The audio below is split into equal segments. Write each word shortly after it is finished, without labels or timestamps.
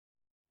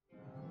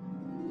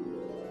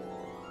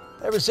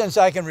Ever since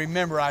I can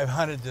remember, I've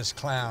hunted this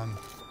clown.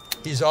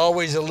 He's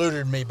always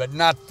eluded me, but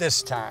not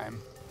this time.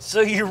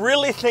 So you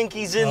really think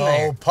he's in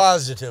there? Oh,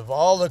 positive.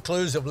 All the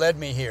clues have led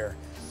me here.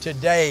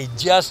 Today,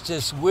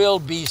 justice will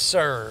be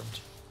served.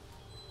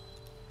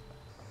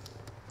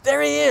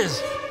 There he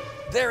is.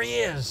 There he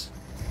is.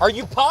 Are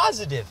you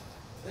positive?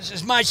 This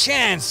is my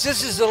chance.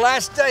 This is the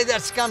last day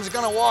that scum's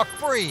gonna walk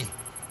free.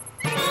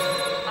 All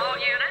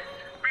units,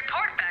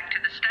 report back to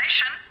the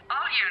station.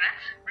 All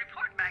units,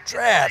 report back to the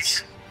Drats.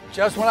 station.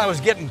 Just when I was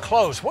getting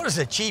close. What does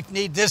the chief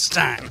need this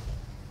time?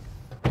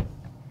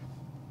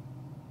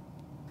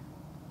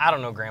 I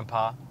don't know,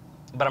 Grandpa,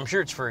 but I'm sure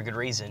it's for a good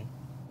reason.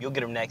 You'll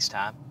get him next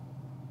time.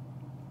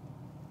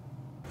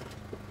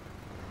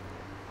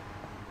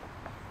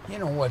 You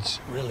know what's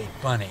really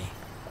funny?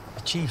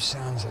 The chief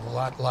sounds a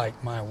lot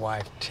like my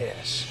wife,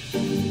 Tess.